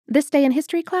This Day in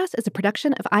History Class is a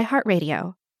production of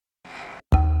iHeartRadio.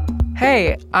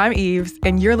 Hey, I'm Eves,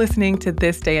 and you're listening to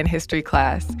This Day in History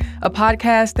Class, a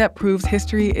podcast that proves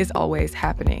history is always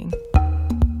happening.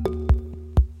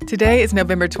 Today is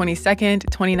November 22nd,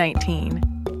 2019.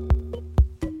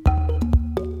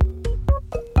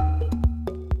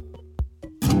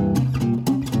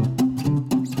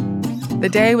 The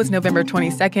day was November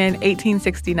 22nd,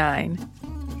 1869.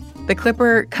 The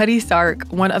clipper Cutty Sark,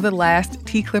 one of the last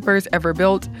tea clippers ever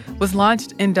built, was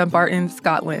launched in Dumbarton,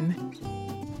 Scotland.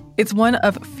 It's one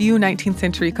of few 19th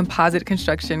century composite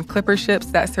construction clipper ships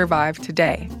that survive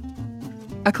today.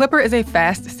 A clipper is a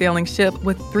fast-sailing ship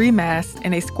with 3 masts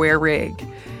and a square rig.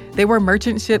 They were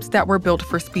merchant ships that were built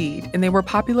for speed, and they were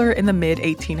popular in the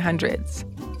mid-1800s.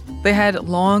 They had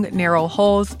long, narrow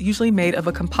hulls, usually made of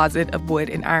a composite of wood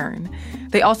and iron.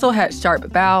 They also had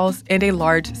sharp bows and a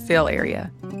large sail area.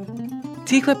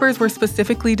 Tea clippers were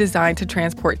specifically designed to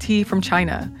transport tea from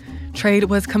China. Trade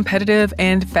was competitive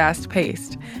and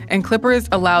fast-paced, and clippers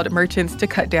allowed merchants to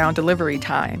cut down delivery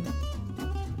time.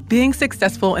 Being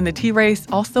successful in the tea race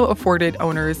also afforded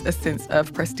owners a sense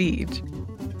of prestige.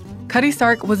 Cutty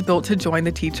Sark was built to join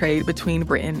the tea trade between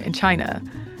Britain and China.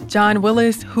 John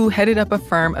Willis, who headed up a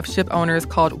firm of ship owners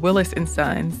called Willis &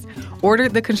 Sons,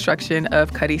 ordered the construction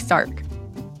of Cutty Sark.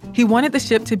 He wanted the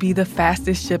ship to be the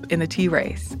fastest ship in the tea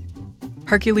race.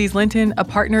 Hercules Linton, a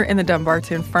partner in the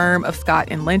Dumbarton firm of Scott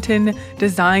and Linton,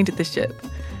 designed the ship.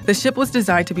 The ship was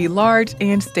designed to be large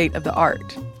and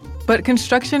state-of-the-art. But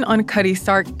construction on Cutty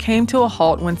Sark came to a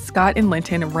halt when Scott and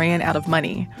Linton ran out of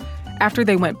money. After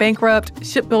they went bankrupt,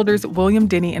 shipbuilders William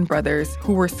Denny and Brothers,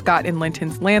 who were Scott and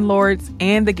Linton's landlords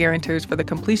and the guarantors for the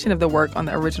completion of the work on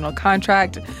the original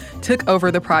contract, took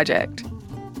over the project.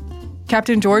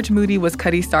 Captain George Moody was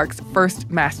Cutty Sark's first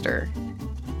master.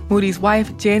 Moody's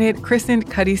wife, Janet,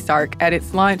 christened Cutty Sark at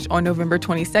its launch on November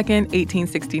 22,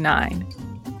 1869.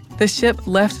 The ship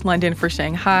left London for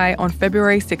Shanghai on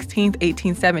February 16,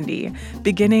 1870,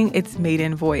 beginning its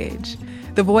maiden voyage.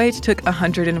 The voyage took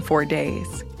 104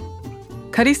 days.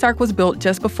 Cutty Sark was built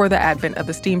just before the advent of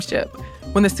the steamship.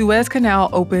 When the Suez Canal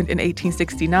opened in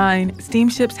 1869,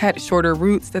 steamships had shorter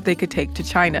routes that they could take to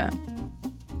China.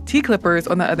 Tea clippers,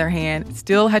 on the other hand,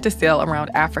 still had to sail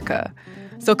around Africa.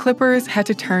 So clippers had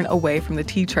to turn away from the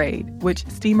tea trade, which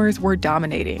steamers were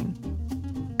dominating.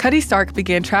 Cutty Sark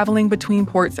began traveling between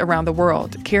ports around the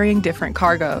world, carrying different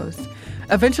cargoes.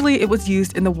 Eventually, it was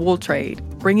used in the wool trade,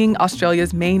 bringing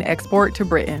Australia's main export to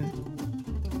Britain.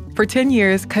 For 10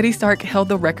 years, Cutty Sark held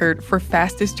the record for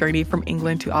fastest journey from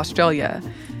England to Australia.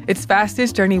 Its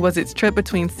fastest journey was its trip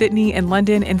between Sydney and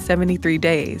London in 73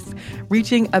 days,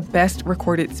 reaching a best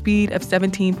recorded speed of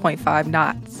 17.5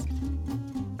 knots.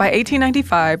 By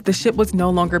 1895, the ship was no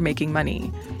longer making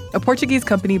money. A Portuguese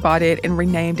company bought it and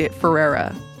renamed it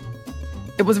Ferreira.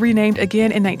 It was renamed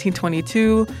again in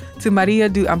 1922 to Maria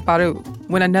do Amparo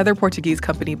when another Portuguese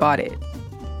company bought it.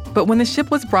 But when the ship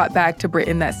was brought back to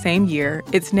Britain that same year,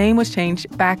 its name was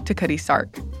changed back to Cutty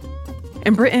Sark.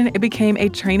 In Britain, it became a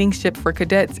training ship for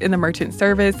cadets in the merchant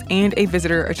service and a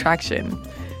visitor attraction.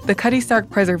 The Cutty Sark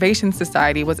Preservation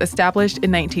Society was established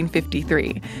in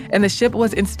 1953, and the ship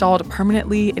was installed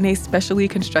permanently in a specially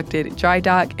constructed dry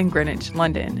dock in Greenwich,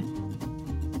 London.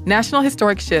 National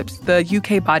Historic Ships, the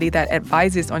UK body that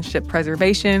advises on ship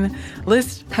preservation,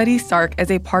 lists Cutty Sark as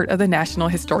a part of the National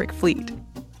Historic Fleet.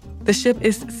 The ship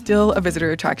is still a visitor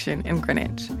attraction in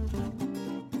Greenwich.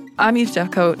 I'm Eve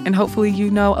Jeffcoat, and hopefully you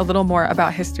know a little more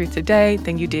about history today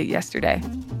than you did yesterday.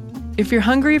 If you're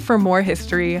hungry for more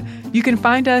history, you can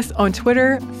find us on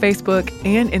Twitter, Facebook,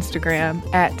 and Instagram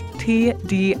at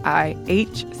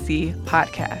TDIHC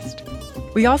Podcast.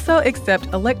 We also accept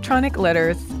electronic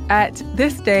letters at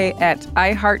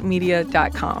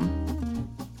thisday@iheartmedia.com.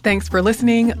 Thanks for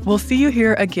listening. We'll see you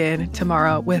here again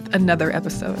tomorrow with another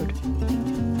episode.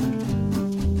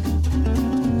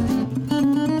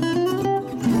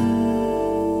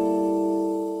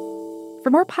 For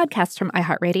more podcasts from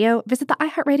iHeartRadio, visit the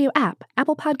iHeartRadio app,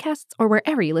 Apple Podcasts, or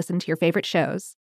wherever you listen to your favorite shows.